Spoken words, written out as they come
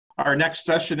Our next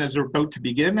session is about to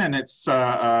begin, and it's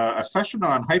a session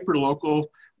on hyperlocal,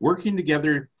 working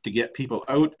together to get people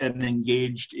out and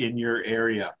engaged in your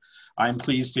area. I'm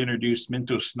pleased to introduce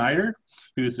Minto Schneider,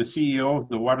 who is the CEO of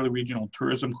the Waterloo Regional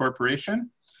Tourism Corporation,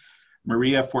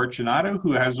 Maria Fortunato,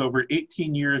 who has over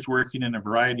 18 years working in a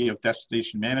variety of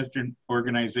destination management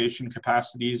organization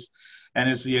capacities, and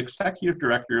is the executive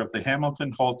director of the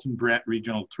Hamilton Halton Brent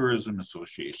Regional Tourism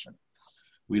Association.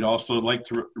 We'd also like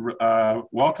to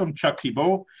welcome Chuck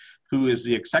Thibeault, who is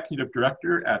the Executive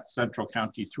Director at Central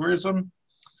County Tourism.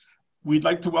 We'd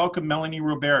like to welcome Melanie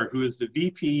Robert, who is the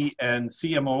VP and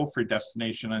CMO for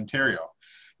Destination Ontario.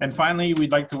 And finally,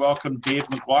 we'd like to welcome Dave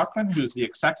MacLachlan, who is the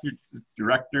Executive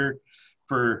Director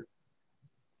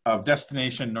of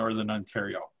Destination Northern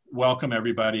Ontario. Welcome,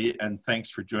 everybody, and thanks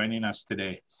for joining us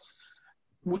today.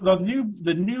 The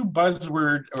new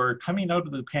buzzword, or coming out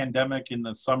of the pandemic in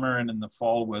the summer and in the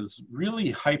fall, was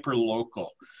really hyperlocal.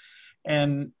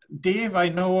 And Dave, I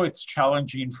know it's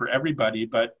challenging for everybody,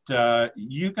 but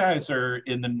you guys are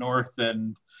in the north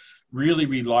and really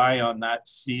rely on that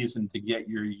season to get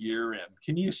your year in.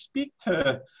 Can you speak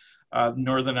to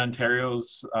Northern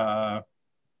Ontario's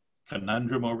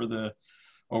conundrum over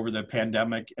the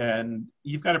pandemic? And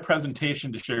you've got a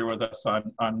presentation to share with us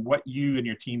on what you and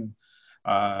your team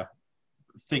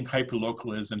think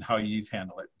hyperlocal is and how you've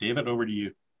handled it. David, over to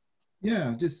you.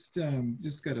 Yeah, just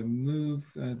got to move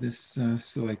this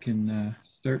so I can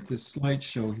start this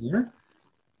slideshow here.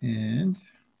 And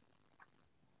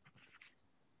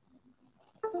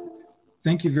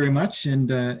thank you very much,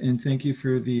 and thank you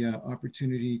for the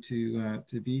opportunity to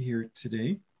be here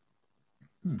today.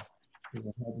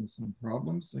 We're having some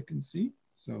problems, I can see.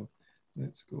 So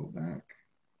let's go back.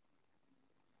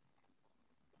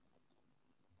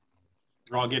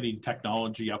 We're all getting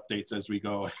technology updates as we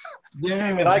go. Yeah,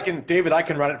 David, I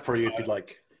can run it for you if you'd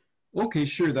like. Okay,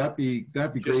 sure. That'd be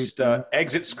great. Just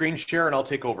exit screen share and I'll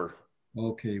take over.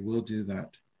 Okay, we'll do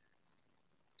that.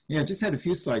 Yeah, just had a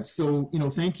few slides. So,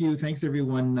 thanks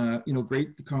everyone.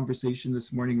 Great the conversation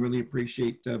this morning. Really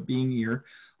appreciate being here.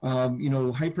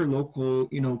 Hyperlocal,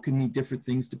 can mean different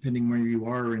things depending where you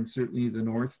are, and certainly the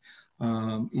north.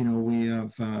 We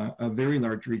have a very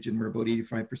large region. We're about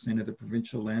 85% of the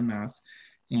provincial landmass,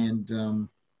 and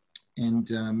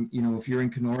if you're in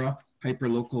Kenora,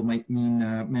 hyperlocal might mean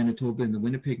Manitoba and the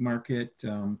Winnipeg market.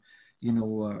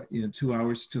 2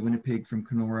 hours to Winnipeg from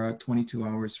Kenora, 22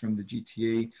 hours from the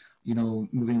GTA,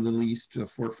 moving a little east to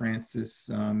Fort Francis,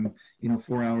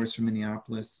 4 hours from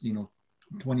Minneapolis,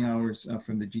 20 hours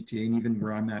from the GTA, and even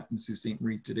where I'm at in Sault Ste.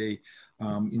 Marie today,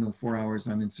 4 hours,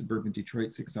 I'm in suburban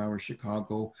Detroit, 6 hours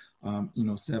Chicago,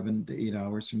 7 to 8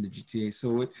 hours from the GTA.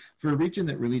 So for a region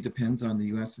that really depends on the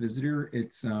US visitor,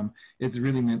 it's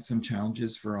really meant some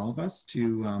challenges for all of us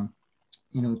to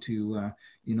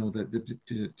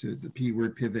the P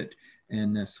word pivot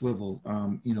and swivel,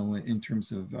 in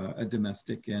terms of a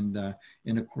domestic and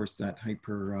of course that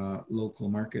hyper local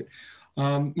market.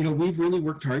 We've really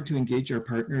worked hard to engage our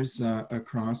partners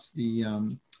across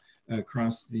the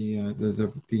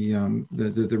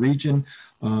region,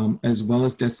 as well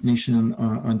as Destination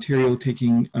Ontario,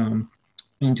 taking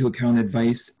into account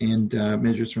advice and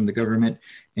measures from the government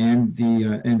and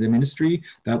the ministry.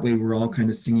 That way, we're all kind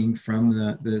of singing from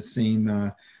the same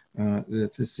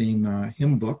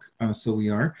hymn book. So we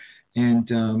are, and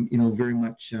very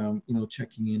much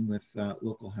checking in with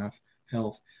local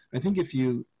health. I think if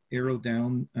you arrow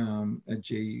down,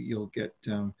 Jay, you'll get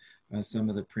some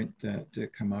of the print to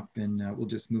come up, and we'll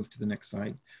just move to the next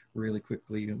slide really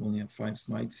quickly. We only have 5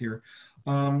 slides here.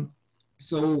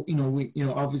 So,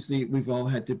 obviously we've all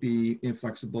had to be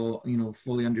flexible,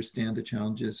 fully understand the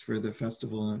challenges for the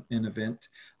festival and event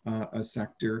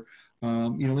sector.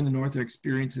 In the north, our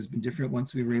experience has been different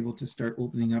once we were able to start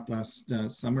opening up last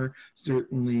summer.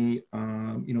 Certainly,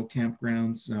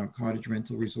 campgrounds, cottage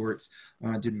rental resorts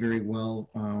did very well,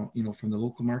 from the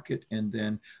local market. And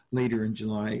then later in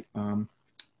July,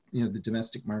 the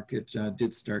domestic market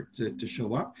did start to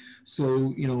show up.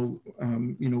 So,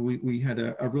 we had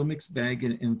a real mixed bag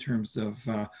in terms of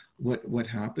what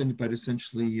happened. But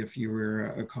essentially, if you were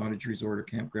a cottage resort or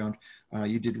campground,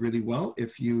 you did really well.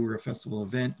 If you were a festival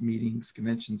event, meetings,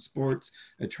 convention, sports,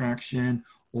 attraction,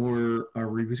 or a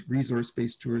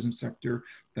resource-based tourism sector,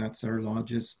 that's our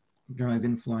lodges,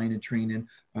 drive-in, flying, and training,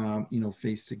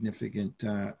 face significant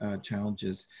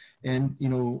challenges. And,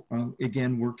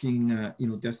 again, working,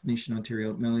 Destination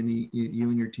Ontario, Melanie, you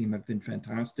and your team have been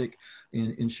fantastic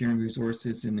in sharing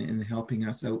resources and helping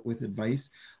us out with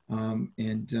advice.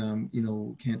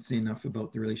 Can't say enough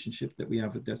about the relationship that we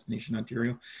have with Destination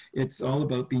Ontario. It's all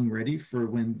about being ready for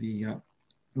when the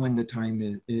when the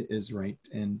time is right.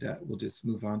 And we'll just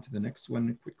move on to the next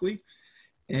one quickly.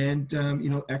 And,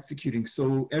 executing.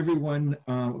 So everyone,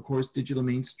 of course, Digital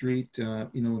Main Street,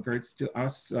 in regards to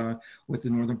us with the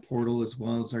Northern Portal, as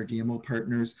well as our DMO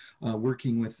partners,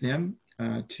 working with them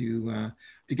to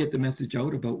get the message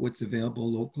out about what's available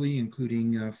locally,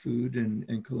 including food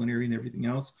and culinary and everything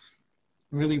else.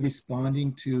 Really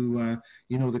responding to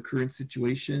the current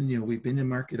situation. We've been in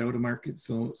market, out of market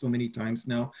so many times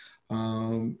now.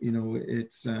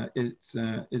 It's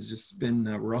just been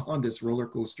we're all on this roller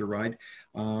coaster ride,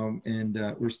 and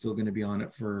we're still going to be on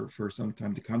it for some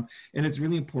time to come. And it's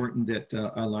really important that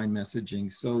align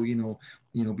messaging. So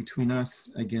between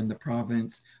us, again, the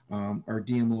province, our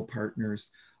DMO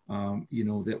partners,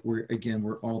 that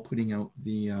we're all putting out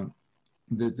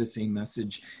the same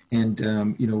message. And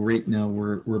right now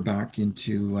we're back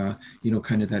into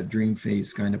kind of that dream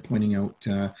phase, kind of pointing out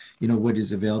what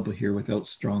is available here without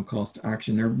strong calls to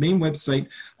action. Our main website,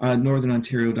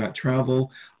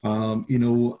 northernontario.travel,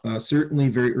 certainly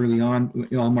very early on,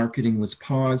 all marketing was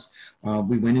paused.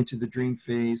 We went into the dream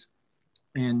phase,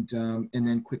 and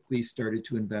then quickly started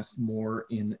to invest more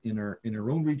in our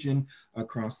own region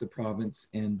across the province,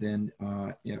 and then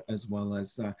as well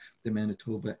as the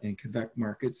Manitoba and Quebec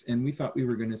markets. And we thought we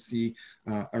were going to see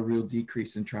a real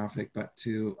decrease in traffic, but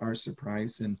to our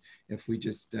surprise, and if we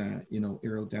just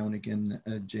arrow down again,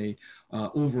 Jay,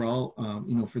 overall,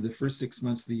 for the first 6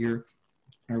 months of the year,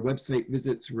 our website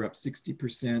visits were up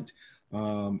 60%.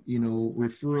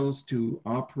 Referrals to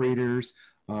operators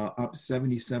up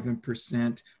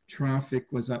 77%.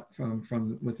 Traffic was up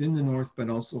from within the north, but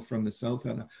also from the south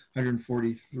at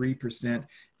 143%.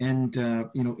 And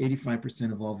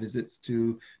 85% of all visits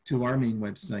to our main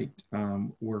website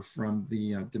were from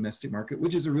the domestic market,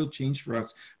 which is a real change for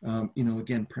us.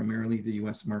 Again, primarily the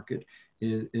U.S. market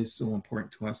is so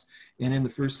important to us. And in the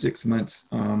first 6 months,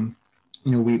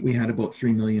 we had about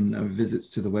 3 million visits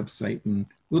to the website. And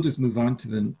we'll just move on to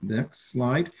the next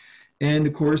slide. And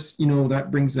of course, that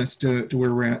brings us to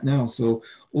where we're at now. So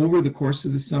over the course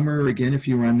of the summer, again, if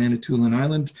you were on Manitoulin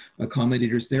Island,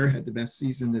 accommodators there had the best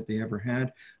season that they ever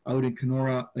had. Out in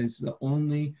Kenora is the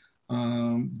only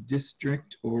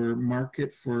district or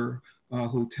market for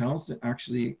hotels that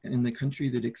actually in the country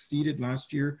that exceeded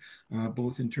last year,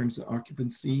 both in terms of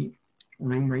occupancy,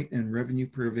 room rate, and revenue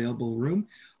per available room.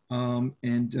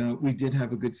 We did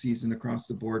have a good season across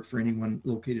the board for anyone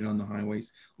located on the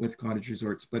highways with cottage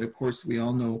resorts. But of course, we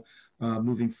all know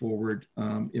moving forward,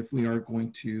 if we are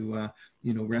going to,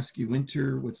 rescue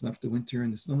winter, what's left of winter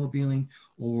and the snowmobiling,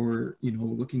 or,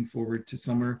 looking forward to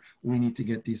summer, we need to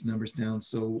get these numbers down.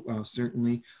 So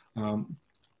certainly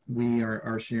we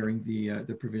are sharing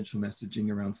the provincial messaging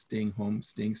around staying home,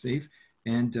 staying safe,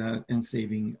 and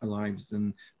saving lives.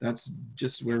 And that's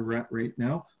just where we're at right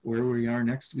now. Where we are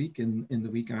next week and in the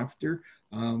week after,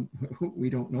 we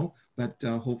don't know, but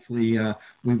hopefully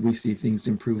we see things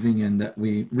improving and that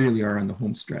we really are on the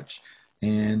home stretch.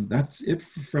 And that's it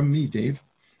from me, Dave.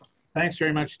 Thanks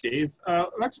very much, Dave.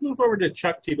 Let's move over to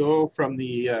Chuck Thibeault from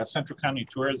the Central County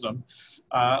Tourism.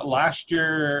 Last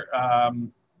year,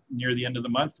 near the end of the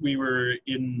month, we were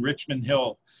in Richmond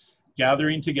Hill,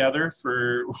 gathering together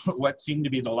for what seemed to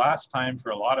be the last time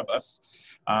for a lot of us.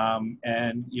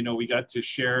 And, we got to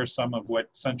share some of what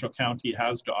Central County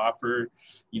has to offer.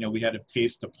 We had a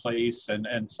taste of place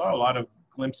and saw a lot of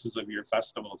glimpses of your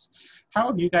festivals. How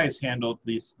have you guys handled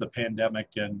the pandemic,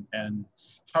 and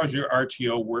how has your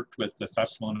RTO worked with the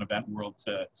festival and event world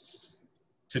to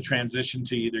transition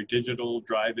to either digital,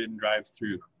 drive-in,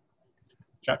 drive-through?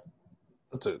 Chuck?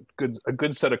 That's a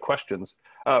good set of questions.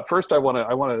 First, I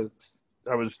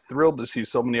was thrilled to see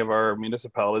so many of our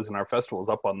municipalities and our festivals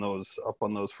up on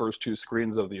those first two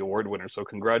screens of the award winners. So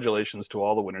congratulations to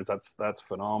all the winners. That's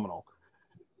phenomenal.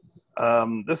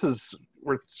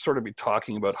 We're sort of be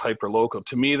talking about hyperlocal.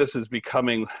 To me, this is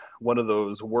becoming one of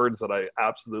those words that I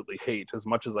absolutely hate, as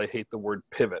much as I hate the word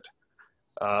pivot.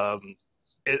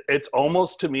 It's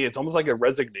almost, to me, it's almost like a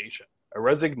resignation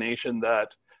that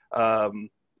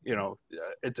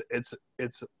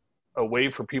it's a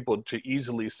way for people to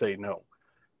easily say no.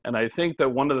 And I think that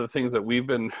one of the things that we've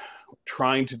been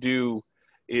trying to do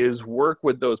is work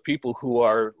with those people who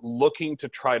are looking to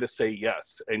try to say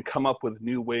yes and come up with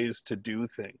new ways to do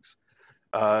things.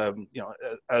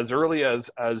 As early as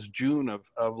June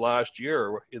of last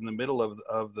year, in the middle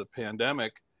of the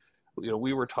pandemic,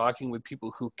 we were talking with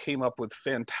people who came up with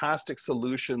fantastic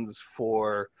solutions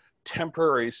for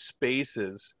temporary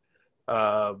spaces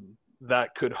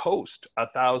that could host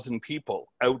 1,000 people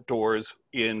outdoors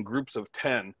in groups of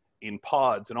 10, in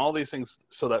pods, and all these things,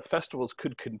 so that festivals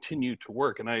could continue to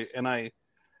work. And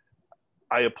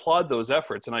I applaud those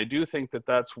efforts, and I do think that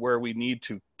that's where we need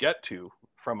to get to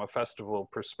from a festival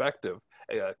perspective.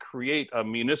 Create a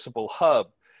municipal hub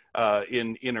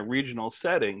in a regional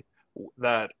setting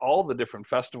that all the different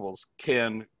festivals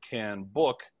can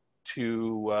book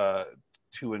to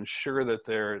ensure that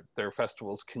their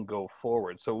festivals can go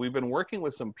forward. So we've been working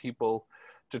with some people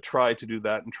to try to do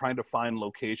that, and trying to find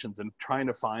locations and trying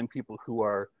to find people who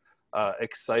are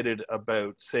excited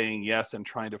about saying yes, and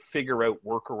trying to figure out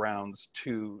workarounds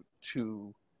to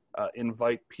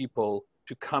invite people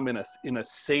to come in a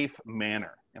safe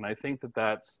manner. And I think that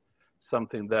that's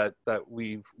something that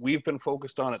we've been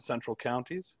focused on at Central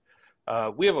Counties.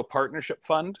 We have a partnership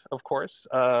fund, of course,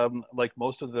 like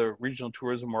most of the regional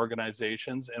tourism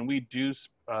organizations, and we do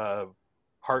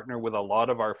partner with a lot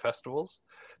of our festivals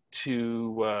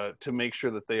to make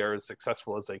sure that they are as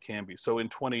successful as they can be. So in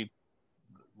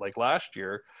like last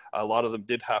year, a lot of them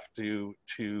did have to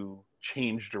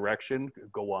change direction,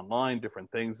 go online, different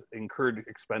things, incurred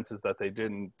expenses that they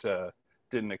didn't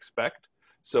expect.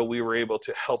 So we were able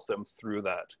to help them through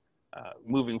that.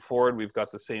 Moving forward, we've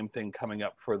got the same thing coming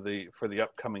up for the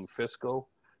upcoming fiscal,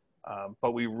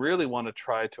 but we really want to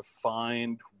try to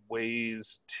find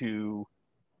ways to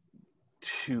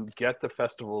get the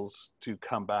festivals to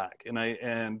come back.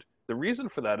 And the reason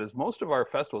for that is most of our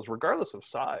festivals, regardless of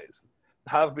size,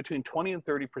 have between 20 and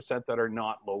 30% that are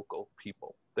not local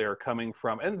people. They are coming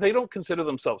from, and they don't consider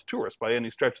themselves tourists by any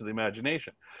stretch of the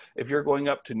imagination. If you're going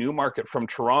up to Newmarket from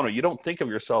Toronto, you don't think of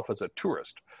yourself as a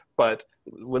tourist. But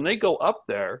when they go up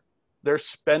there, they're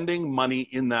spending money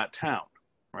in that town,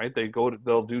 right?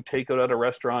 They'll do takeout at a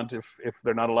restaurant if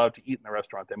they're not allowed to eat in the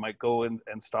restaurant. They might go in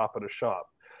and stop at a shop.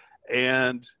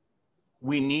 And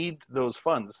we need those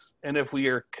funds. And if we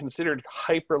are considered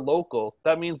hyper local,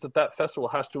 that means that festival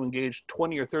has to engage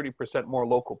 20 or 30% more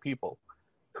local people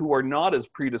who are not as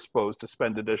predisposed to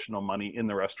spend additional money in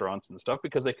the restaurants and stuff,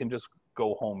 because they can just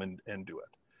go home and do it.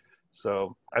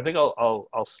 So I think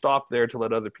I'll stop there to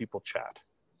let other people chat.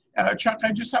 Chuck,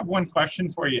 I just have one question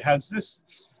for you. Has this,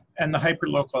 and the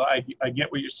hyperlocal, I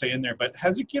get what you're saying there, but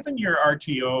has it given your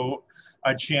RTO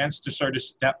a chance to sort of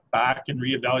step back and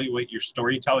reevaluate your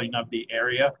storytelling of the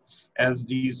area as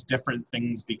these different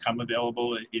things become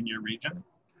available in your region?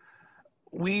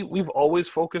 We've always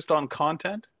focused on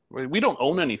content. We don't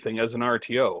own anything as an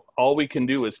RTO. All we can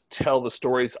do is tell the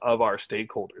stories of our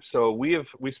stakeholders. So we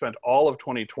spent all of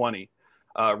 2020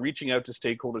 reaching out to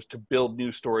stakeholders to build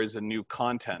new stories and new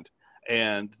content.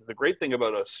 And the great thing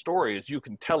about a story is you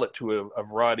can tell it to a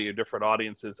variety of different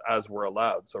audiences as we're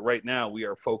allowed. So right now we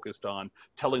are focused on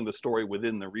telling the story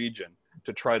within the region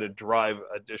to try to drive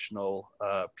additional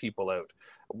people out.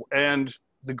 And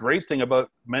the great thing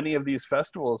about many of these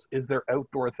festivals is they're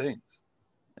outdoor things.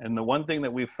 And the one thing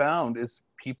that we've found is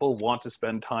people want to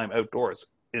spend time outdoors.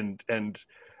 And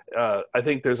I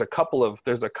think there's a couple of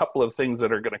things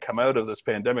that are going to come out of this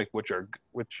pandemic, which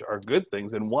are good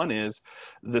things. And one is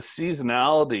the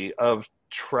seasonality of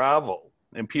travel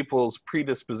and people's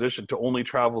predisposition to only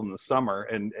travel in the summer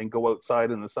and go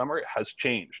outside in the summer has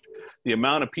changed. The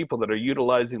amount of people that are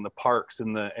utilizing the parks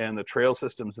and the trail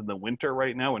systems in the winter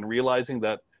right now, and realizing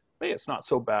that, hey, it's not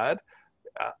so bad,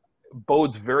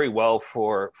 bodes very well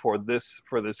for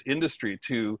this industry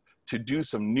to do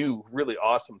some new, really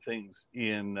awesome things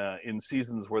in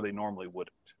seasons where they normally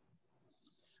wouldn't.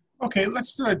 Okay,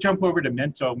 let's jump over to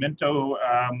Minto. Minto,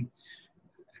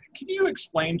 can you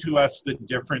explain to us the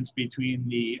difference between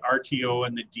the RTO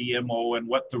and the DMO, and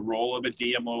what the role of a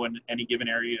DMO in any given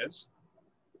area is?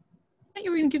 I thought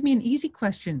you were going to give me an easy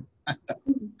question.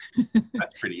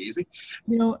 That's pretty easy.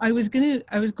 You know, I was going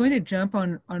to jump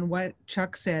on what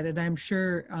Chuck said, and I'm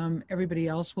sure everybody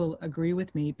else will agree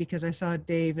with me, because I saw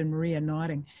Dave and Maria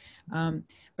nodding.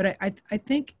 But I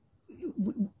think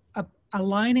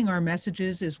aligning our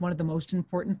messages is one of the most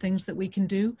important things that we can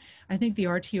do. I think the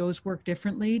RTOs work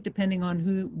differently depending on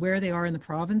where they are in the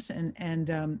province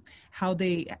and how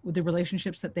the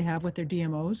relationships that they have with their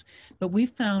DMOs. But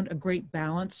we've found a great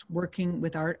balance working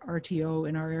with our RTO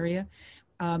in our area.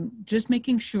 Just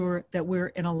making sure that we're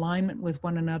in alignment with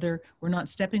one another, we're not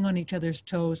stepping on each other's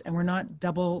toes, and we're not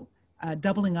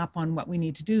doubling up on what we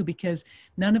need to do, because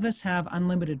none of us have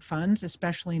unlimited funds,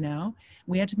 especially now.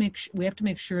 We have to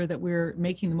make sure that we're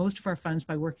making the most of our funds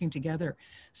by working together.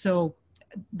 So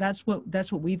that's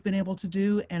what we've been able to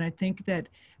do, and I think that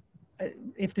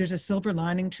if there's a silver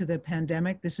lining to the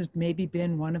pandemic, this has maybe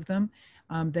been one of them.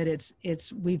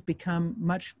 That we've become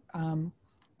much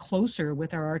closer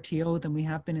with our RTO than we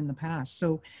have been in the past.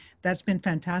 So that's been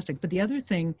fantastic. But the other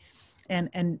thing,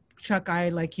 and Chuck, I,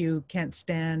 like you, can't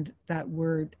stand that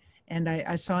word. And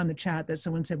I saw in the chat that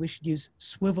someone said we should use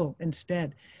swivel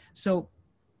instead. So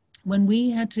when we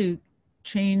had to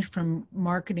change from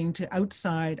marketing to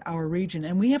outside our region,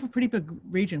 and we have a pretty big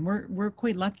region. We're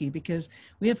quite lucky because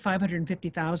we have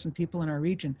 550,000 people in our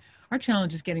region. Our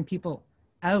challenge is getting people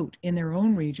out in their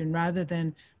own region rather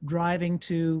than driving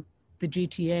to the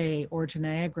GTA or to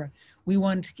Niagara. We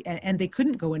want, and they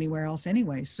couldn't go anywhere else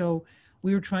anyway. So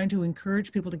we were trying to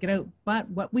encourage people to get out. But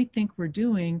what we think we're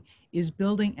doing is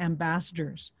building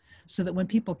ambassadors so that when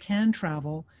people can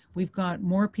travel, we've got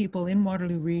more people in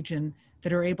Waterloo region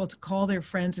that are able to call their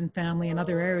friends and family in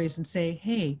other areas and say,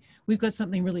 hey, we've got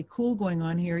something really cool going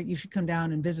on here. You should come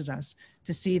down and visit us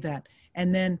to see that.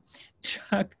 And then,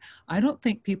 Chuck, I don't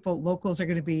think locals are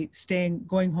going to be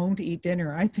going home to eat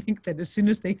dinner. I think that as soon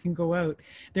as they can go out,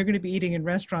 they're going to be eating in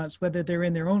restaurants, whether they're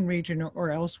in their own region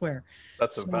or elsewhere.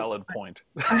 That's a valid point.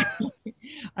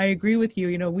 I agree with you.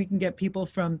 You know, we can get people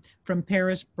from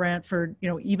Paris, Brantford, you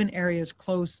know, even areas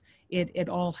close. It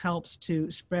all helps to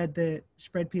spread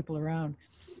people around.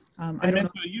 I don't know.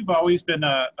 You've always been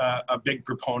a big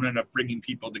proponent of bringing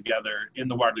people together in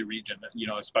the Waterloo region, you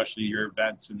know, especially your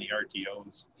events and the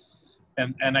RTOs.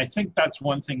 And I think that's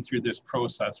one thing through this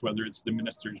process, whether it's the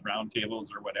ministers' roundtables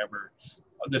or whatever,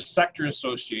 the sector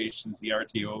associations, the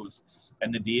RTOs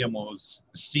and the DMOs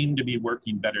seem to be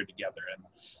working better together. And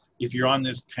if you're on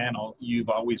this panel, you've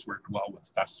always worked well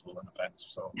with festival and events.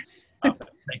 So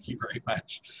thank you very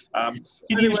much.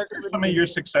 Can you share some of your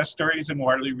success stories in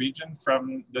Waterloo region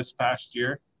from this past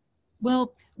year?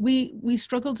 Well, we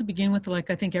struggled to begin with,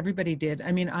 like I think everybody did.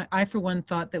 I mean, I for one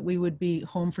thought that we would be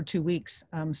home for 2 weeks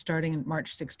starting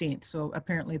March 16th. So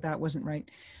apparently that wasn't right.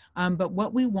 But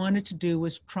what we wanted to do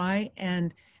was try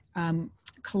and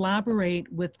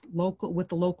collaborate with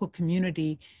the local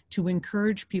community to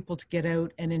encourage people to get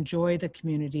out and enjoy the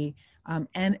community,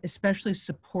 and especially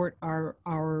support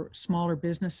our smaller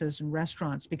businesses and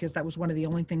restaurants, because that was one of the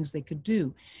only things they could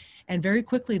do. And very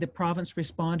quickly, the province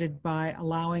responded by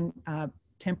allowing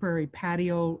temporary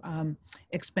patio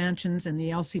expansions, and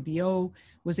the LCBO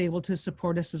was able to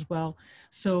support us as well.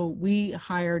 So we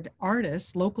hired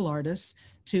artists, local artists,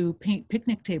 to paint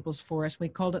picnic tables for us. We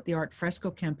called it the Art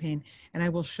Fresco campaign, and I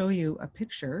will show you a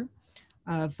picture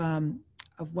of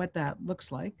what that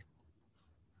looks like.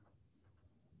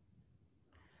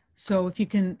 So if you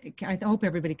can, I hope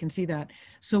everybody can see that.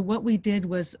 So what we did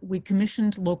was we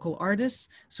commissioned local artists.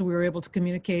 So we were able to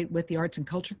communicate with the arts and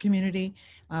culture community.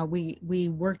 We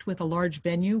worked with a large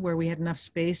venue where we had enough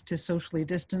space to socially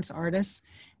distance artists.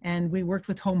 And we worked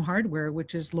with Home Hardware,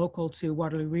 which is local to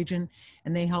Waterloo region,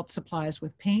 and they helped supply us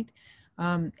with paint.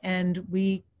 And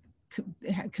we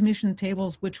commissioned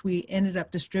tables, which we ended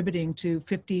up distributing to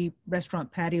 50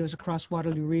 restaurant patios across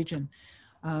Waterloo region.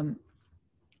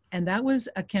 And that was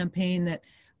a campaign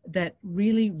that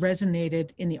really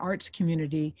resonated in the arts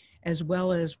community, as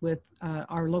well as with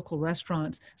our local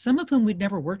restaurants, some of whom we'd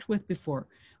never worked with before.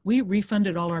 We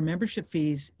refunded all our membership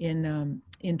fees in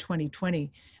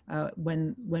 2020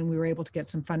 when we were able to get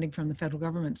some funding from the federal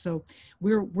government. So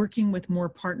we're working with more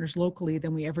partners locally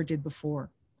than we ever did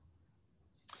before.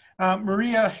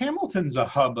 Maria, Hamilton's a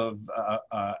hub of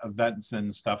events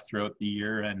and stuff throughout the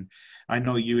year, and I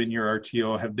know you and your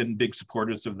RTO have been big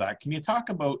supporters of that. Can you talk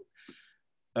about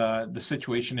the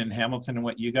situation in Hamilton and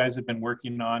what you guys have been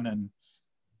working on and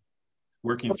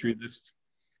working through this?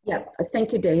 Yeah,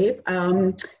 thank you, Dave.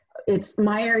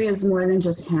 My area is more than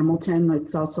just Hamilton.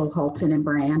 It's also Halton and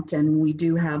Brant, and we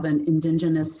do have an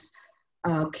Indigenous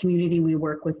community we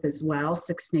work with as well,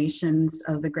 Six Nations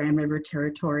of the Grand River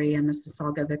Territory and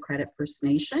Mississauga, the Credit First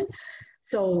Nation.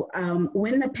 So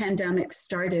when the pandemic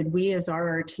started, we as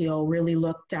our RTO really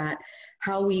looked at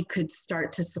how we could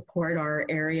start to support our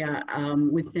area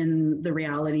within the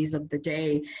realities of the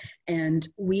day. And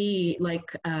we,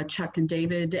 like Chuck and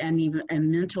David and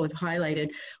Minto have highlighted,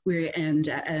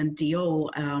 and DO,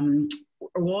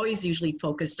 we're always usually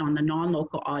focused on the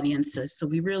non-local audiences. So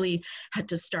we really had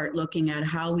to start looking at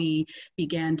how we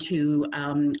began to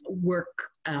work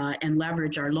and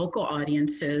leverage our local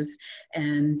audiences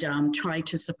and try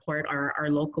to support our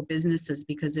local businesses,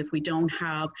 because if we don't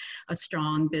have a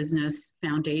strong business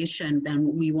foundation,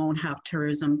 then we won't have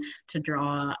tourism to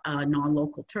draw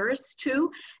non-local tourists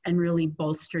to, and really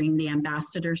bolstering the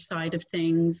ambassador side of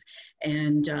things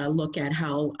and look at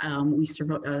how we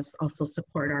also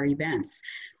support our events.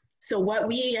 So what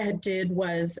we did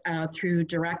was through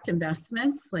direct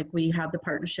investments, like we have the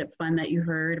partnership fund that you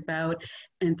heard about,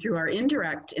 and through our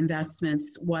indirect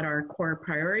investments, what our core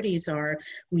priorities are,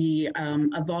 we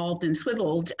evolved and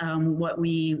swiveled what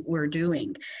we were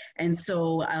doing. And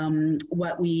so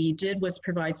what we did was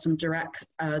provide some direct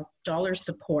dollar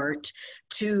support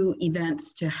to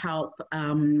events to help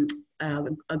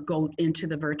go into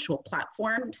the virtual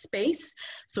platform space.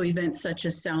 So events such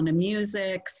as Sound of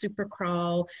Music,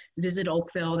 Supercrawl, Visit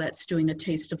Oakville, that's doing a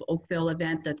Taste of Oakville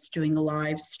event, that's doing a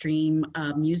live stream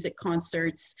music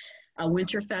concerts,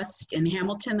 Winterfest in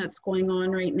Hamilton that's going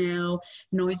on right now,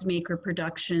 Noisemaker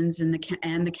Productions and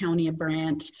the County of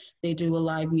Brant, they do a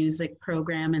live music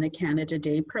program and a Canada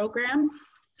Day program.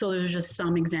 So there's just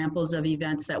some examples of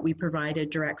events that we provided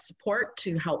direct support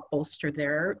to help bolster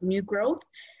their new growth.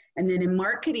 And then in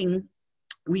marketing,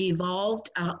 we evolved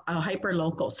a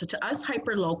hyperlocal. So to us,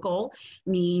 hyperlocal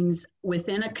means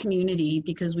within a community,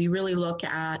 because we really look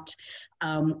at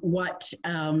what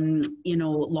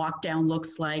lockdown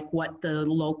looks like, what the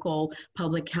local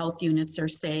public health units are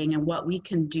saying, and what we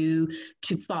can do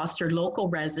to foster local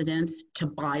residents to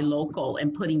buy local,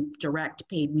 and putting direct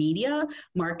paid media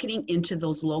marketing into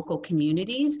those local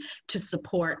communities to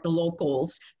support the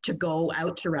locals to go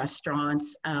out to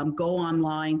restaurants, go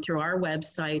online through our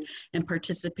website and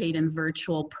participate in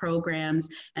virtual programs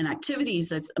and activities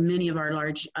that many of our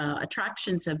large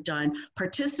attractions have done,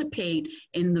 participate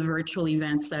in the virtual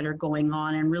events that are going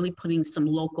on, and really putting some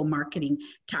local marketing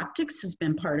tactics has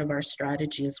been part of our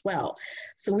strategy as well.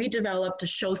 So we developed a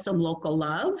show some local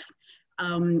love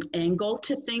angle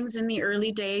to things in the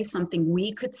early days, something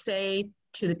we could say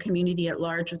to the community at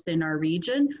large within our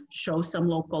region, show some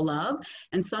local love,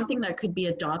 and something that could be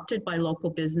adopted by local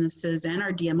businesses and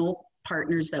our DMO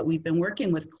partners that we've been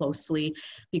working with closely,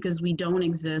 because we don't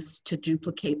exist to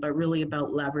duplicate, but really about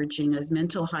leveraging. As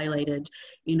Minto highlighted,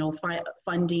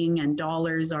 funding and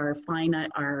dollars are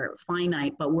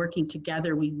finite, but working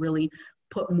together, we really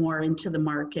put more into the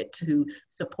market to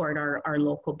support our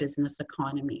local business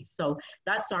economy. So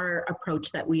that's our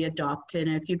approach that we adopted.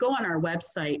 And if you go on our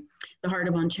website,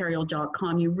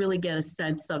 theheartofontario.com, you really get a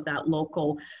sense of that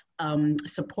local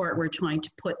support we're trying to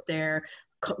put there.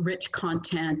 Rich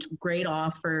content, great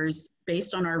offers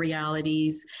based on our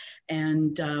realities,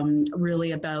 and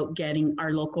really about getting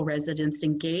our local residents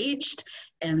engaged.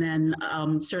 And then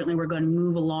certainly we're going to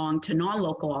move along to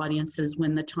non-local audiences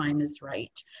when the time is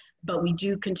right. But we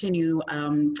do continue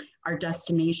our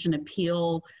destination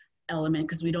appeal element,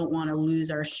 because we don't want to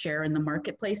lose our share in the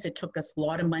marketplace. It took us a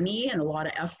lot of money and a lot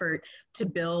of effort to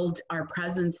build our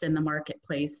presence in the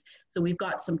marketplace. So we've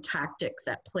got some tactics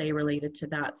at play related to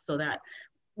that, so that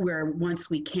once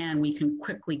we can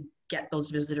quickly get those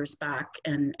visitors back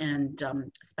and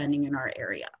spending in our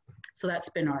area. So that's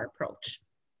been our approach.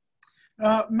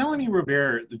 Melanie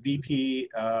Robert, the VP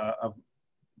of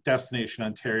Destination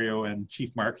Ontario and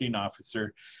Chief Marketing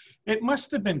Officer, it must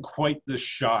have been quite the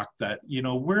shock that,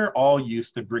 we're all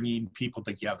used to bringing people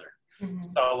together,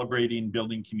 celebrating,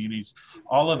 building communities.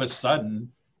 All of a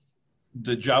sudden,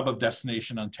 the job of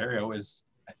Destination Ontario is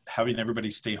having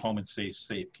everybody stay home and stay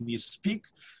safe. Can you speak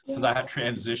to that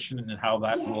transition and how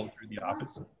that rolled through the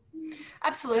office?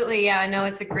 Absolutely. Yeah, no,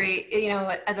 it's a great,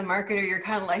 as a marketer, you're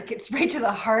kind of like, it's right to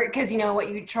the heart, because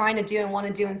what you're trying to do and want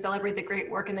to do and celebrate the great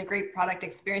work and the great product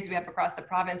experience we have across the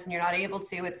province, and you're not able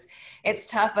to. It's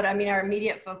tough, but our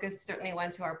immediate focus certainly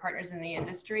went to our partners in the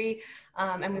industry.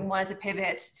 And we wanted to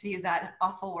pivot, to use that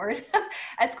awful word,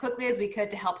 as quickly as we could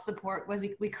to help support.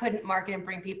 We couldn't market and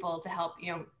bring people to help,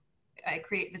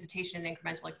 create visitation and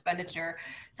incremental expenditure.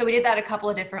 So we did that a couple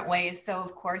of different ways. So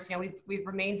of course, we've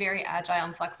remained very agile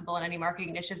and flexible in any marketing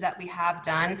initiatives that we have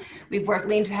done. We've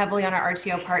leaned heavily on our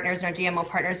RTO partners and our DMO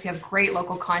partners who have great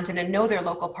local content and know their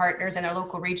local partners and their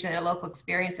local region and their local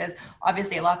experiences,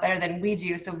 obviously a lot better than we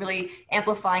do. So really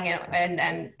amplifying it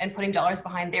and putting dollars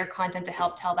behind their content to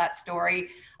help tell that story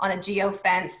on a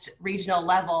geo-fenced regional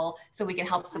level, so we can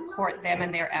help support them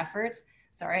and their efforts.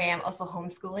 Sorry, I am also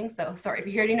homeschooling, so sorry if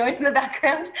you hear any noise in the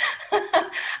background.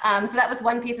 So that was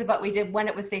one piece of what we did when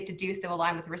it was safe to do so,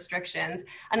 align with restrictions.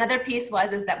 Another piece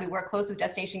is that we work closely with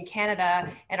Destination Canada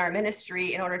and our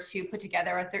ministry in order to put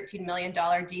together a $13 million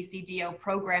DCDO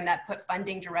program that put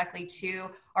funding directly to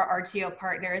our RTO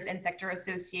partners and sector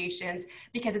associations,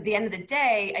 because at the end of the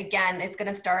day, again, it's going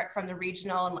to start from the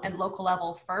regional and local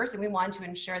level first, and we want to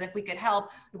ensure that if we could help,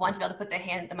 we want to be able to put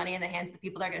the money in the hands of the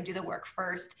people that are going to do the work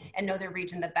first and know their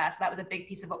region the best. That was a big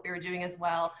piece of what we were doing as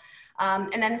well.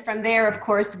 And then from there, of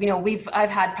course, I've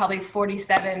had probably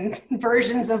 47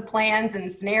 versions of plans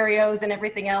and scenarios and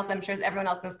everything else. I'm sure as everyone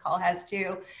else on this call has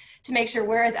too, to make sure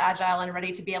we're as agile and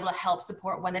ready to be able to help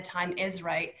support when the time is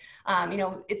right.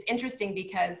 It's interesting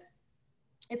because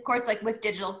of course, like with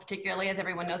digital, particularly, as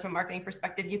everyone knows from a marketing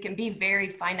perspective, you can be very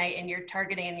finite in your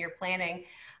targeting and your planning.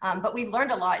 But we've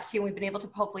learned a lot too. We've been able to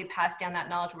hopefully pass down that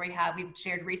knowledge where we've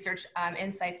shared research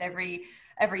insights every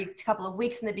couple of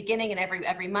weeks in the beginning and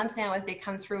every month now as they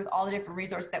come through with all the different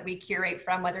resources that we curate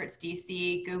from, whether it's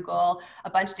DC, Google, a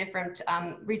bunch of different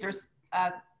resource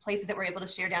places that we're able to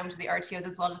share down to the RTOs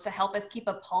as well, just to help us keep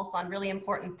a pulse on really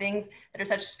important things that are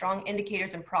such strong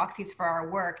indicators and proxies for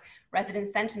our work. Resident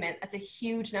sentiment, that's a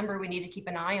huge number we need to keep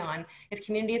an eye on. If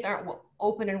communities aren't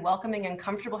open and welcoming and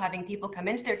comfortable having people come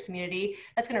into their community,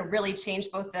 that's going to really change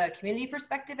both the community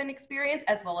perspective and experience,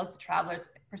 as well as the traveler's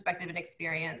perspective and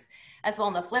experience. As well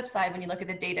on the flip side, when you look at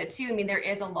the data too, I mean, there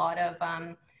is a lot of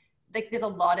there's a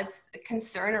lot of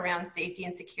concern around safety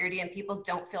and security, and people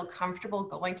don't feel comfortable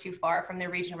going too far from their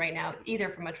region right now, either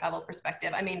from a travel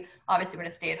perspective. I mean, obviously we're in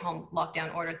a stay-at-home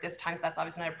lockdown order at this time, so that's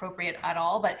obviously not appropriate at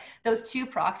all. But those two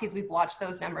proxies, we've watched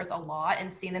those numbers a lot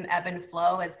and seen them ebb and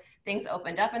flow. As things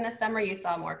opened up in the summer, you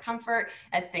saw more comfort.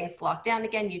 As things locked down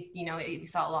again, you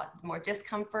saw a lot more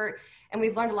discomfort. And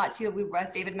we've learned a lot too.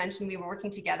 As David mentioned, we were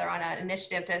working together on an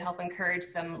initiative to help encourage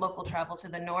some local travel to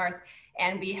the north.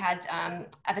 And we had,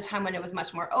 at the time when it was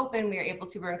much more open, we're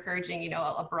encouraging,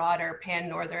 a broader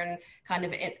pan-northern kind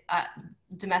of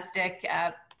domestic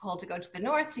pull to go to the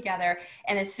north together.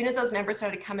 And as soon as those numbers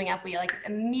started coming up, we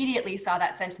immediately saw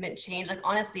that sentiment change.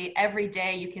 Honestly, every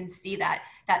day you can see that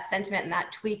sentiment and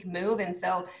that tweak move. And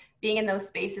so being in those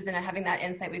spaces and having that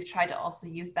insight, we've tried to also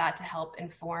use that to help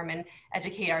inform and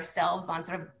educate ourselves on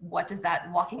sort of what does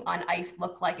that walking on ice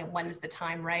look like and when is the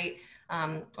time right,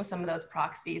 with some of those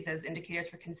proxies as indicators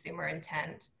for consumer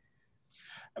intent.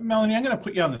 Melanie, I'm going to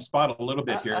put you on the spot a little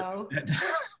bit here.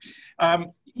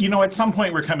 At some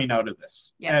point we're coming out of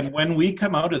this. Yes. And when we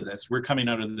come out of this, we're coming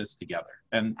out of this together.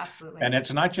 And, absolutely. And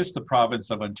it's not just the province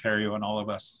of Ontario and all of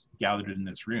us gathered in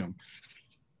this room.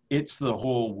 It's the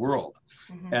whole world.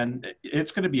 Mm-hmm. And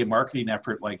it's going to be a marketing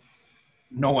effort like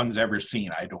no one's ever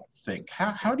seen, I don't think.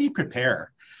 How do you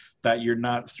prepare that you're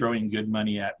not throwing good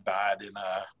money at bad in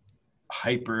a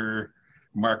hyper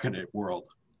marketed world?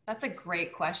 That's a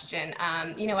great question.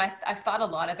 I've thought a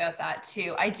lot about that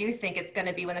too. I do think it's going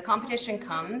to be, when the competition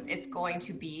comes, it's going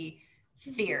to be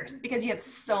fierce because you have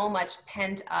so much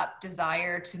pent up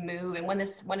desire to move. And when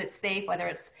it's safe, whether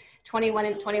it's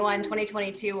 2021,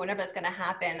 2022, whenever that's going to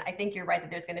happen, I think you're right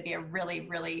that there's going to be a really,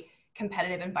 really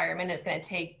competitive environment. It's going to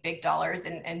take big dollars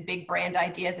and big brand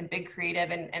ideas and big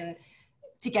creative and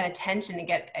to get attention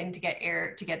and to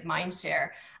get mind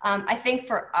share. I think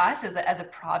for us as a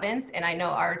province, and I know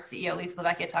our CEO Lisa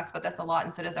Levecchia talks about this a lot,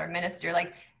 and so does our minister.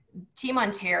 Team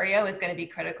Ontario is going to be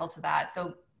critical to that.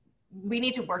 So we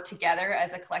need to work together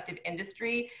as a collective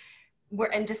industry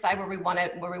and decide where we want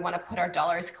to put our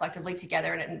dollars collectively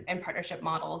together in partnership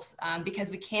models, because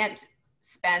we can't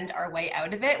spend our way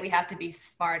out of it. We have to be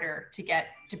smarter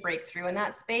to break through in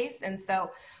that space. And so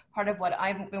part of what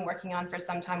I've been working on for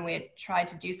some time, we had tried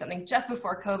to do something just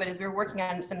before COVID, is we were working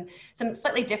on some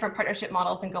slightly different partnership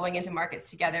models and going into markets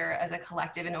together as a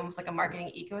collective and almost like a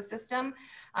marketing ecosystem.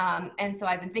 And so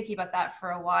I've been thinking about that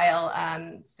for a while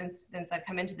since I've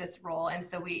come into this role. And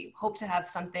so we hope to have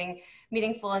something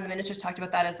meaningful, and the minister's talked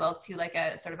about that as well too, like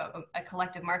a sort of a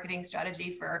collective marketing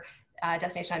strategy for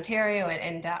Destination Ontario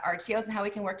and RTOs and how we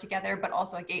can work together, but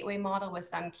also a gateway model with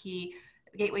some key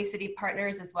gateway city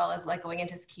partners, as well as going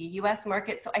into key US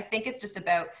markets. So I think it's just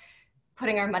about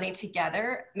putting our money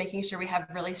together, making sure we have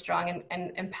really strong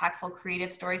and impactful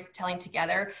creative storytelling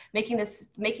together, making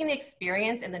the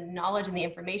experience and the knowledge and the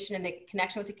information and the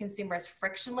connection with the consumer as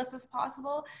frictionless as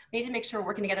possible. We need to make sure we're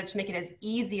working together to make it as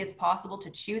easy as possible to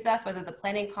choose us, whether the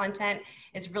planning content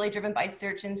is really driven by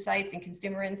search insights and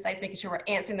consumer insights, making sure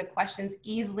we're answering the questions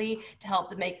easily to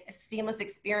help to make a seamless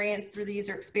experience through the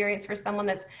user experience for someone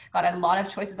that's got a lot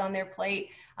of choices on their plate.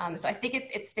 So I think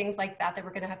it's things like that we're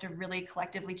going to have to really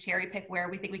collectively cherry pick where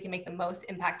we think we can make the most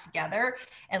impact together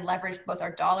and leverage both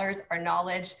our dollars, our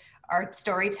knowledge, our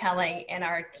storytelling, and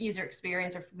our user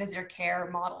experience or visitor care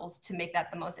models to make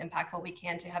that the most impactful we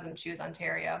can to have them choose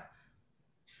Ontario.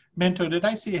 Minto, did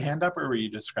I see a hand up or were you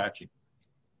just scratching?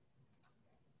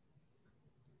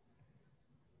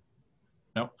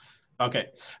 No. Okay,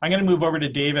 I'm going to move over to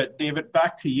David. David,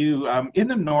 back to you. In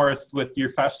the north with your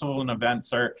festival and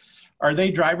events, are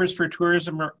they drivers for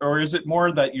tourism, or is it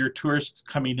more that your tourists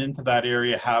coming into that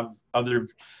area have other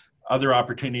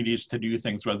opportunities to do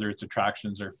things, whether it's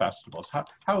attractions or festivals? How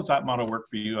does that model work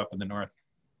for you up in the north?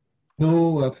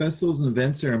 No, festivals and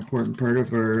events are an important part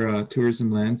of our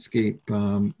tourism landscape,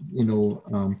 and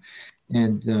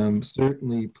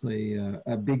certainly play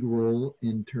a big role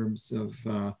in terms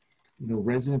of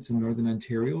residents in Northern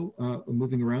Ontario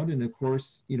moving around. And of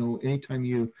course, anytime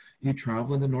you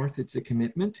travel in the North, it's a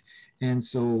commitment. And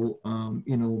so,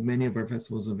 many of our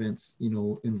festivals events,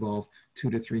 involve 2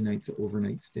 to 3 nights of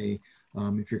overnight stay.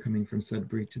 If you're coming from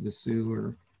Sudbury to the Soo,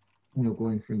 or,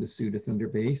 going from the Soo to Thunder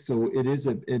Bay. So it is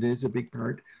a big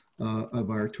part of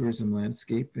our tourism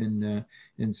landscape. And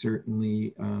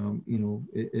certainly,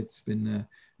 it's been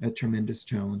a tremendous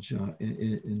challenge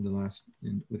within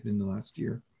the last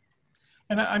year.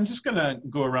 And I'm just going to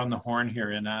go around the horn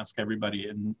here and ask everybody,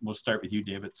 and we'll start with you,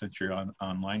 David, since you're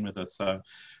online with us.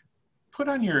 Put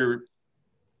on your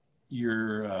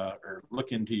or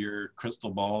look into your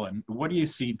crystal ball, and what do you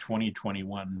see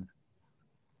 2021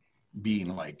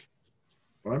 being like?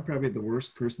 Well, I'm probably the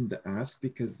worst person to ask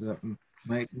because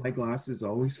my glass is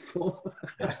always full.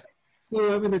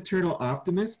 So I'm an eternal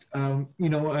optimist. I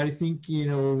think,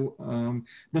 the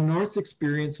North's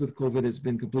experience with COVID has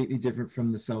been completely different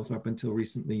from the South up until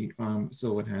recently.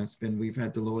 So it has been. We've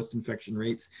had the lowest infection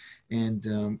rates, and,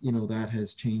 that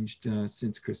has changed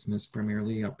since Christmas,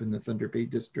 primarily up in the Thunder Bay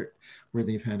district, where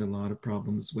they've had a lot of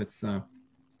problems with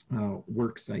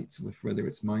work sites, with whether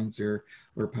it's mines or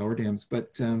power dams.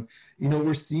 But,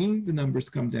 we're seeing the numbers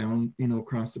come down,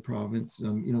 across the province.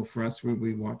 For us,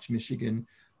 we watch Michigan,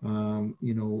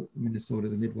 Minnesota,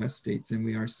 the Midwest states, and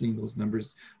we are seeing those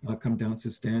numbers come down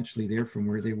substantially there from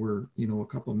where they were, a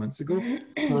couple of months ago.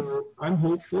 So I'm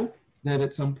hopeful that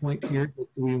at some point here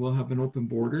we will have an open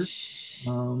border,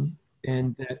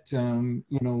 and that,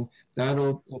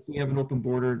 if we have an open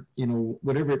border,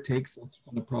 whatever it takes, that's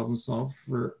kind of problem solved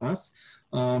for us.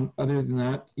 Other than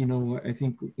that, I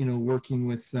think, working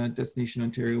with Destination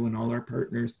Ontario and all our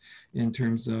partners in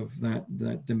terms of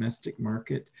that domestic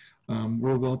market,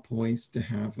 we're well poised to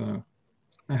have a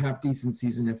half-decent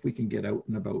season if we can get out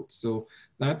and about. So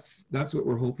that's what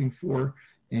we're hoping for.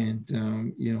 And,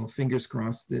 fingers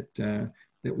crossed that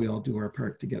we all do our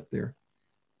part to get there.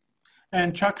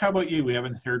 And Chuck, how about you? We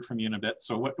haven't heard from you in a bit.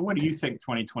 So what do you think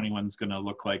 2021 is going to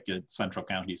look like at Central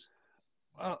Counties?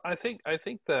 Well, I think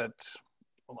that,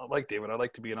 like David, I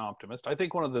like to be an optimist. I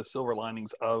think one of the silver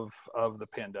linings of the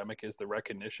pandemic is the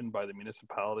recognition by the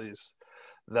municipalities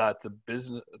that the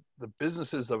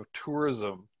businesses of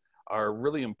tourism are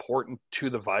really important to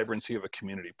the vibrancy of a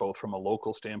community, both from a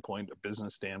local standpoint, a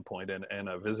business standpoint, and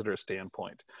a visitor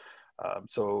standpoint.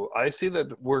 So I see that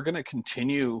we're going to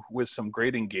continue with some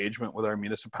great engagement with our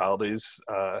municipalities,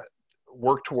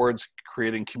 work towards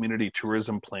creating community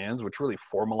tourism plans, which really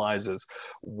formalizes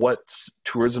what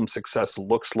tourism success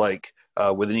looks like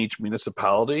within each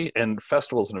municipality. And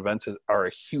festivals and events are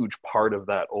a huge part of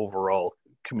that overall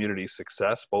community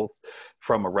success, both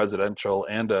from a residential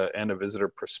and a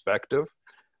visitor perspective.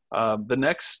 The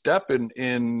next step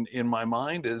in my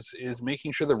mind is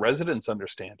making sure the residents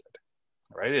understand it.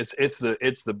 Right, it's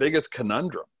the biggest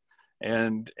conundrum,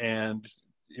 and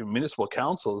municipal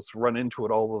councils run into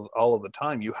it all of the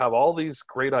time. You have all these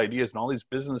great ideas and all these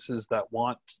businesses that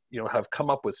have come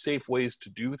up with safe ways to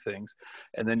do things,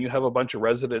 and then you have a bunch of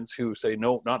residents who say,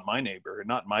 no, not my neighbor,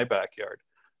 not my backyard.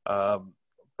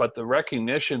 But the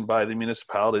recognition by the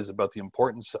municipalities about the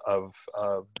importance of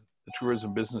the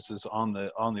tourism businesses on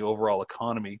the overall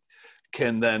economy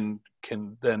can then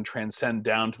transcend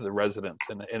down to the residents.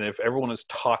 And if everyone is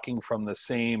talking from the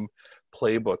same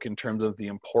playbook in terms of the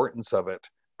importance of it,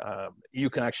 you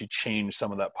can actually change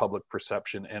some of that public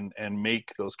perception and make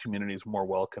those communities more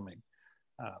welcoming.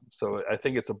 So I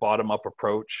think it's a bottom-up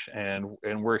approach, and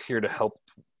we're here to help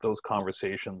those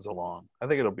conversations along. I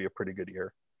think it'll be a pretty good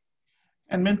year.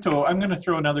 And Minto, I'm going to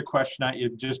throw another question at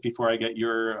you just before I get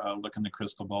your look in the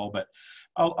crystal ball. But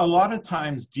a lot of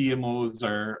times DMOs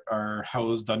are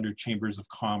housed under chambers of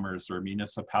commerce or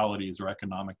municipalities or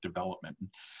economic development.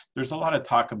 There's a lot of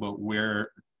talk about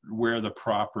where the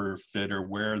proper fit or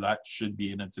where that should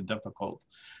be, and it's a difficult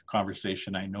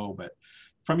conversation, I know. But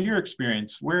from your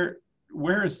experience, where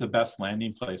is the best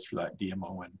landing place for that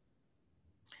DMO in?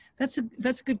 That's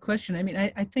a good question. I mean,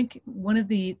 I think one of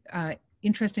the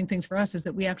interesting things for us is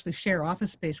that we actually share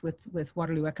office space with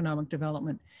Waterloo Economic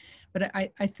Development. But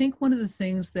I think one of the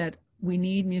things that we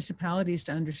need municipalities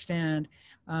to understand,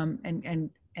 and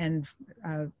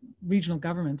regional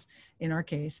governments in our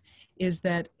case, is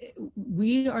that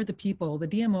we are the people, the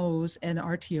DMOs and the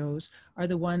RTOs are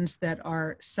the ones that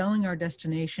are selling our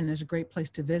destination as a great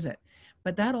place to visit.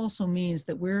 But that also means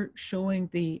that we're showing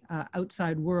the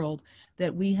outside world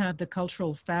that we have the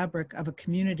cultural fabric of a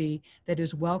community that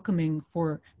is welcoming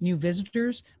for new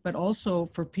visitors, but also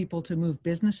for people to move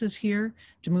businesses here,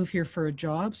 to move here for a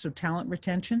job, so talent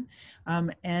retention.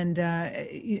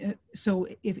 So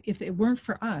if it weren't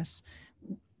for us,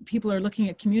 people are looking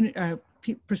at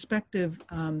prospective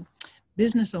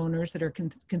business owners that are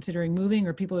considering moving,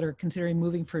 or people that are considering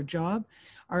moving for a job,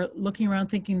 are looking around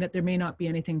thinking that there may not be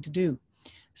anything to do.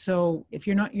 So if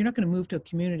you're not going to move to a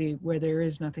community where there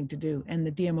is nothing to do, and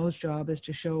the DMO's job is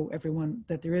to show everyone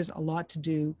that there is a lot to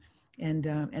do, and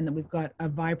that we've got a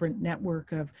vibrant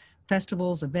network of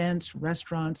festivals, events,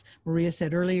 restaurants. Maria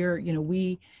said earlier, you know,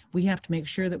 we have to make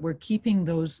sure that we're keeping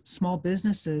those small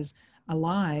businesses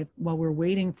alive while we're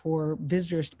waiting for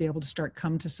visitors to be able to start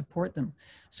come to support them.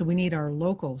 So we need our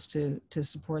locals to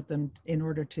support them in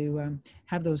order to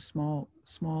have those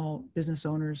small business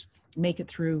owners make it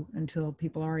through until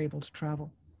people are able to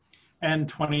travel. And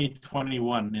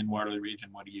 2021 in Waterloo region,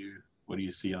 what do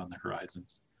you see on the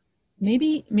horizons?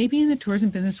 Maybe in the tourism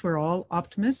business, we're all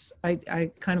optimists. I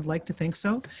kind of like to think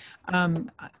so.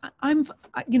 I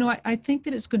think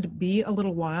that it's going to be a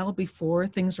little while before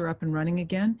things are up and running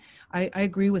again. I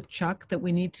agree with Chuck that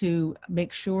we need to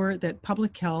make sure that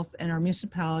public health and our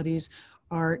municipalities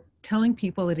are telling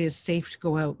people it is safe to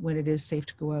go out when it is safe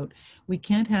to go out. We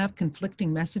can't have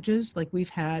conflicting messages like we've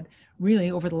had really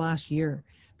over the last year.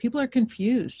 People are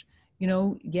confused. You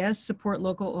know, yes, support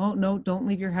local. Oh, no, don't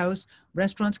leave your house.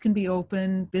 Restaurants can be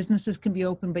open, businesses can be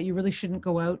open, but you really shouldn't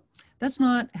go out. That's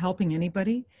not helping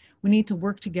anybody. We need to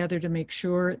work together to make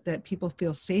sure that people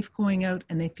feel safe going out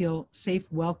and they feel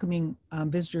safe welcoming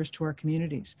visitors to our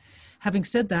communities. Having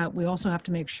said that, we also have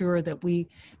to make sure that we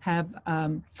have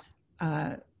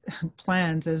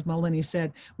plans. As Melanie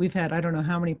said, we've had, I don't know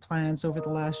how many plans over the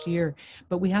last year,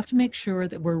 but we have to make sure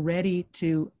that we're ready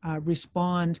to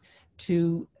respond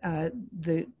to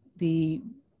the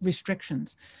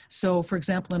restrictions. So for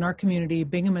example, in our community,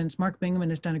 Mark Bingaman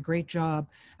has done a great job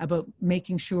about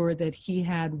making sure that he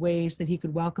had ways that he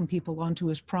could welcome people onto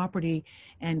his property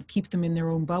and keep them in their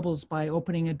own bubbles by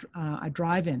opening a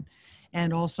drive-in.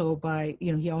 And also by,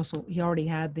 you know, he already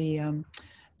had the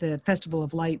Festival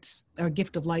of Lights, or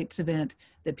Gift of Lights event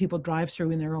that people drive through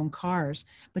in their own cars.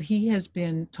 But he has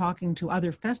been talking to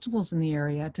other festivals in the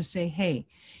area to say, hey,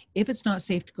 if it's not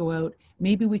safe to go out,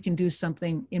 maybe we can do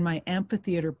something in my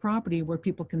amphitheater property where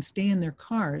people can stay in their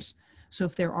cars. So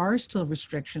if there are still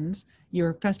restrictions,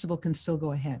 your festival can still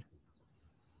go ahead.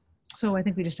 So I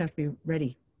think we just have to be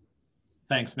ready.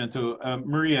 Thanks, Minto.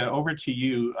 Maria, over to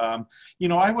you. You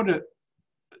know,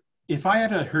 if I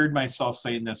had heard myself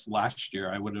saying this last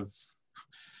year, I would have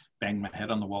banged my head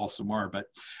on the wall some more. But,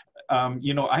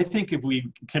 you know, I think if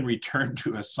we can return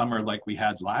to a summer like we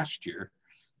had last year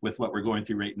with what we're going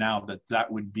through right now,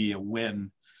 that would be a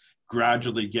win,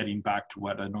 gradually getting back to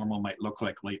what a normal might look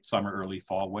like late summer, early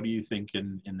fall. What do you think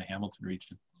in the Hamilton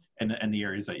region and the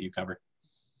areas that you cover?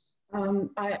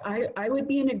 I would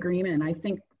be in agreement. I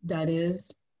think that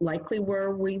is likely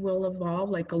where we will evolve.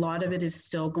 Like, a lot of it is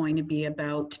still going to be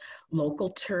about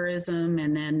local tourism,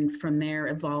 and then from there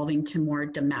evolving to more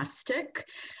domestic.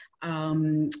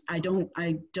 I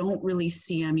don't really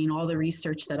see, I mean, all the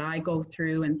research that I go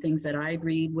through and things that I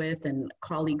read with, and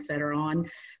colleagues that are on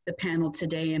the panel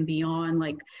today and beyond,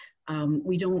 like,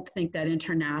 we don't think that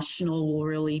international will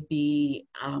really be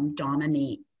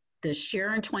dominate this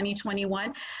year in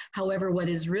 2021. However, what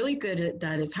is really good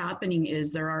that is happening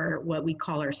is there are what we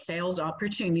call our sales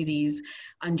opportunities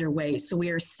underway. So we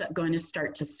are going to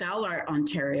start to sell our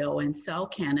Ontario and sell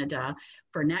Canada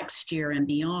for next year and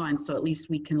beyond. So at least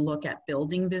we can look at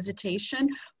building visitation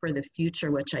for the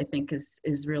future, which I think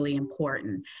is really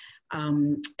important.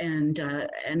 And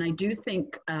I do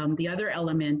think the other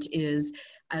element is,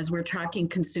 as we're tracking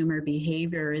consumer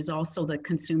behavior, is also the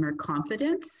consumer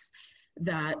confidence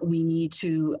that we need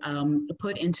to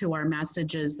put into our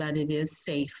messages, that it is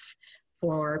safe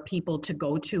for people to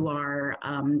go to our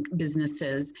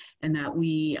businesses, and that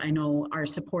I know, are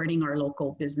supporting our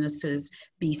local businesses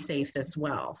be safe as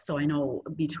well. So I know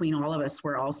between all of us,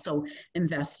 we're also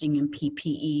investing in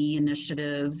PPE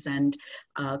initiatives and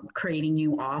creating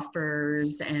new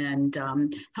offers and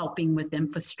helping with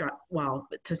infrastructure. Well,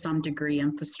 to some degree,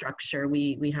 infrastructure.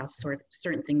 We have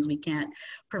certain things we can't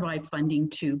provide funding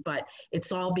to, but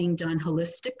it's all being done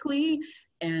holistically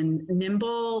and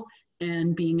nimble,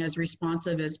 and being as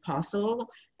responsive as possible.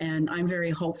 And I'm very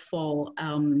hopeful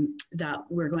that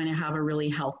we're going to have a really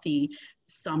healthy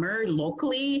summer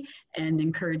locally, and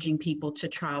encouraging people to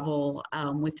travel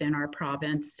within our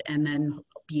province, and then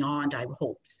beyond, I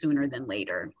hope sooner than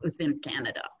later, within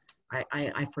Canada.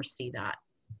 I foresee that.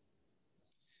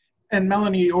 And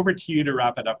Melanie, over to you to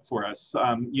wrap it up for us.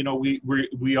 You know,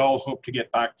 we all hope to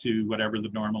get back to whatever the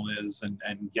normal is,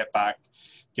 and get back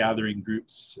gathering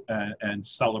groups and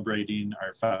celebrating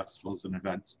our festivals and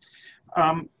events.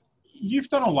 You've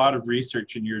done a lot of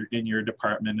research in your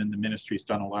department, and the ministry's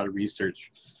done a lot of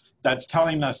research. that's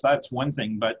telling us that's one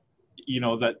thing, but you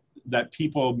know, that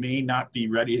people may not be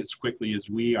ready as quickly as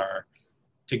we are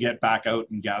to get back out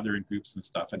and gather in groups and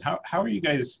stuff. And how are you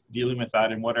guys dealing with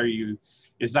that? And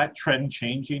is that trend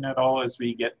changing at all as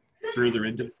we get further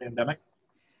into the pandemic?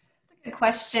 Good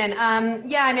question.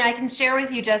 Yeah, I mean, I can share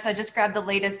with you I just grabbed the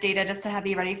latest data just to have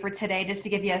you ready for today, just to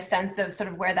give you a sense of sort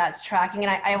of where that's tracking.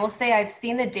 And I will say I've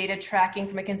seen the data tracking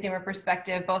from a consumer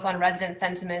perspective, both on resident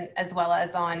sentiment as well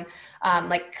as on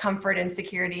like comfort and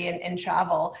security and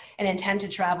travel and intent to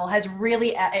travel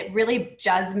it really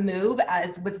does move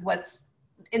as with what's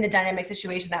in the dynamic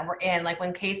situation that we're in. Like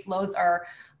when case loads are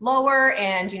lower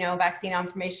and, you know, vaccine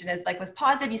information was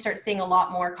positive, you start seeing a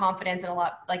lot more confidence and a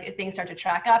lot, like things start to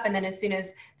track up. And then as soon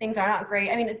as things are not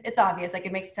great, I mean, it's obvious, like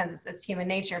it makes sense, it's human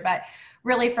nature, but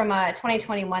really from a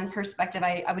 2021 perspective,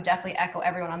 I would definitely echo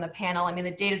everyone on the panel. I mean,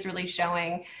 the data is really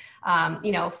showing,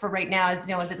 you know, for right now is,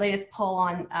 you know, the latest poll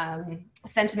on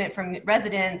sentiment from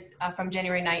residents from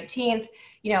January 19th,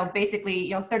 you know, basically,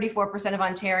 you know, 34% of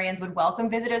Ontarians would welcome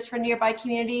visitors from nearby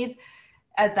communities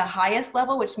at the highest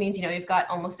level, which means, you know, you've got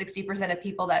almost 60% of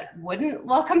people that wouldn't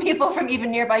welcome people from even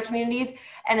nearby communities.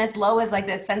 And as low as like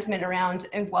the sentiment around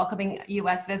welcoming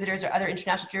US visitors or other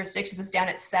international jurisdictions is down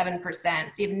at 7%.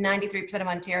 So you have 93% of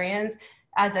Ontarians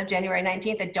as of January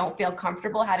 19th that don't feel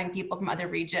comfortable having people from other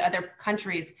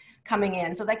countries coming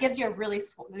in. So that gives you a really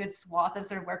good swath of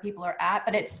sort of where people are at,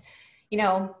 but it's, you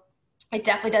know, it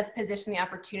definitely does position the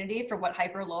opportunity for what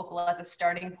hyperlocal as a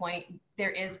starting point.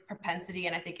 There is propensity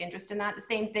and I think interest in that. The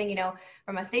same thing, you know,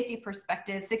 from a safety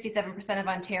perspective, 67% of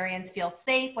Ontarians feel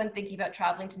safe when thinking about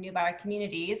traveling to nearby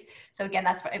communities. So again,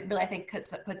 that's it really, I think,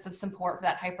 puts some support for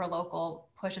that hyperlocal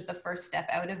push as the first step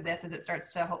out of this as it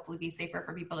starts to hopefully be safer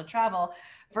for people to travel,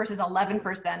 versus 11%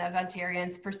 of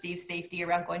Ontarians perceive safety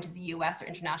around going to the US or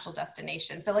international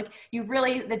destinations. So like you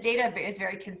really, the data is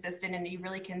very consistent and you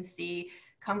really can see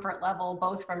comfort level,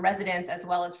 both from residents as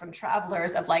well as from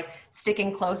travelers, of like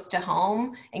sticking close to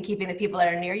home and keeping the people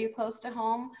that are near you close to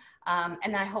home.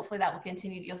 And then hopefully that will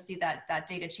continue. You'll see that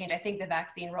data change. I think the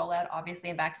vaccine rollout, obviously,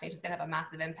 and vaccination is going to have a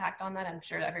massive impact on that. I'm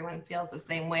sure everyone feels the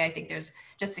same way. I think there's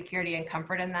just security and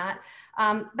comfort in that.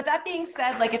 But that being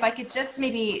said, like if I could just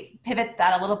maybe pivot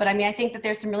that a little bit, I mean, I think that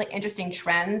there's some really interesting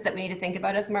trends that we need to think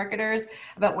about as marketers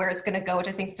about where it's going to go, which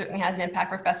I think certainly has an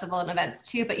impact for festival and events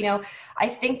too. But, you know, I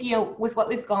think, you know, with what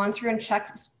we've gone through, and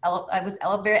Chuck was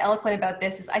very eloquent about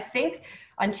this, is I think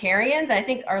Ontarians, and I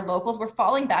think our locals, were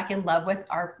falling back in love with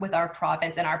our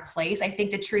province and our place. I think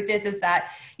the truth is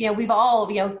that, you know, we've all,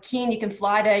 you know, you can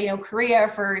fly to, you know, Korea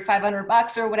for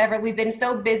 $500 or whatever. We've been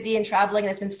so busy and traveling, and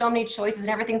there's been so many choices and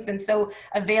everything's been so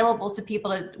available to people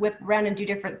to whip around and do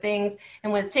different things.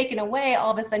 And when it's taken away,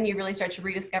 all of a sudden you really start to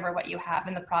rediscover what you have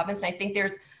in the province. And I think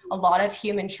there's a lot of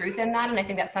human truth in that. And I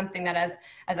think that's something that as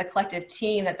a collective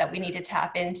team that we need to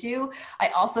tap into. I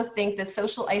also think the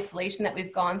social isolation that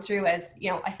we've gone through, as, you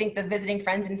know, I think the visiting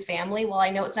friends and family, while I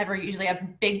know it's never usually a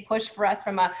big push for us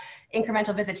from a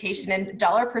incremental visitation and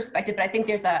dollar perspective, but I think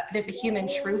there's a human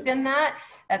truth in that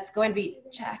that's going to be,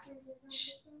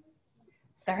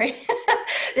 sorry.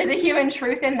 There's a human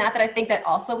truth in that I think that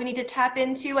also we need to tap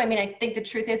into. I mean, I think the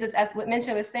truth is as what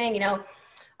Minto was saying, you know,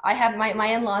 I have my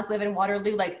in-laws live in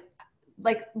Waterloo,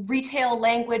 like retail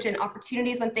language and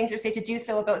opportunities when things are safe to do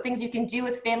so, about things you can do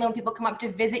with family when people come up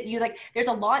to visit you. Like there's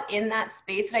a lot in that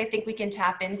space that I think we can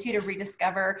tap into to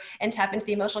rediscover and tap into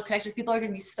the emotional connection. People are going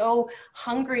to be so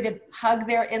hungry to hug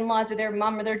their in-laws or their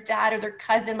mom or their dad or their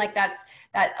cousin. Like that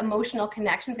emotional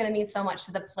connection is going to mean so much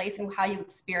to the place and how you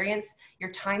experience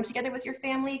your time together with your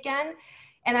family again.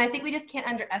 And I think we just can't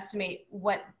underestimate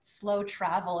what slow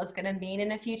travel is going to mean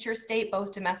in a future state,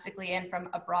 both domestically and from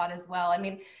abroad as well. I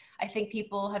mean, I think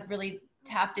people have really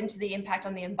tapped into the impact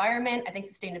on the environment. I think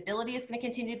sustainability is going to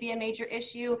continue to be a major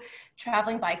issue.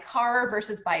 Traveling by car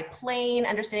versus by plane,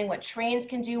 understanding what trains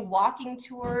can do, walking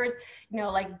tours, you know,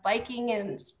 like biking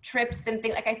and trips and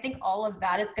things. Like I think all of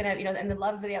that is going to, you know, and the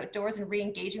love of the outdoors and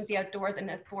re-engaging with the outdoors and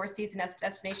a four-season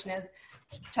destination, as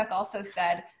Chuck also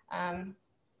said.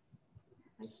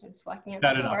 I'm just walking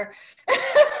out the door.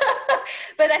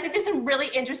 But I think there's some really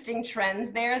interesting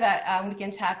trends there that we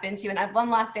can tap into. And one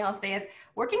last thing I'll say is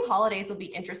working holidays will be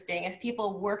interesting. If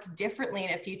people work differently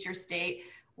in a future state,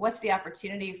 what's the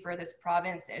opportunity for this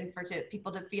province and for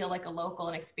people to feel like a local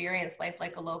and experience life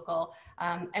like a local,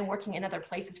 and working in other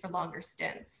places for longer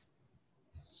stints?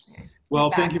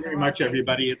 Well, thank you very much,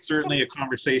 everybody. It's certainly a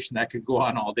conversation that could go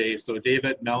on all day. So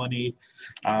David, Melanie,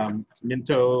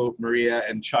 Minto, Maria,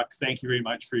 and Chuck, thank you very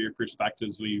much for your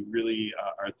perspectives. We really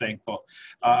are thankful.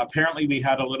 Apparently, we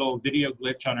had a little video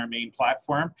glitch on our main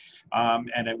platform,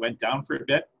 and it went down for a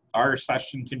bit. our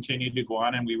session continued to go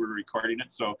on, and we were recording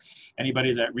it. So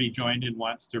anybody that rejoined and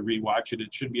wants to rewatch it,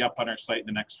 it should be up on our site in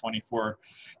the next 24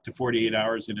 to 48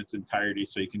 hours in its entirety,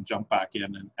 so you can jump back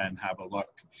in and have a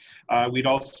look. We'd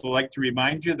also like to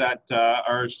remind you that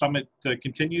our summit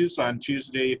continues on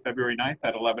Tuesday, February 9th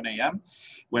at 11 a.m.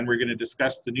 when we're going to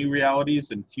discuss the new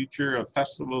realities and future of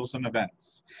festivals and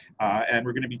events. And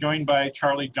we're going to be joined by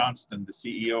Charlie Johnston, the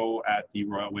CEO at the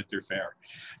Royal Winter Fair.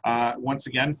 Once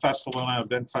again, Festival and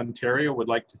Events Ontario would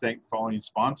like to thank the following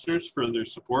sponsors for their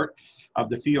support of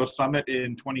the FEO Summit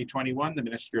in 2021, the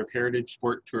Ministry of Heritage,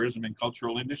 Sport, Tourism and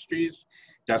Cultural Industries,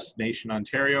 Destination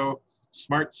Ontario,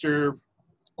 SmartServe,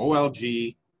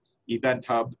 OLG, Event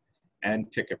Hub,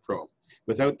 and Ticket Pro.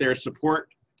 Without their support,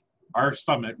 our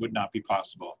summit would not be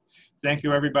possible. Thank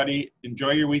you, everybody.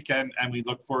 Enjoy your weekend, and we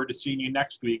look forward to seeing you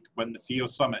next week when the FEO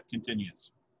Summit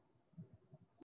continues.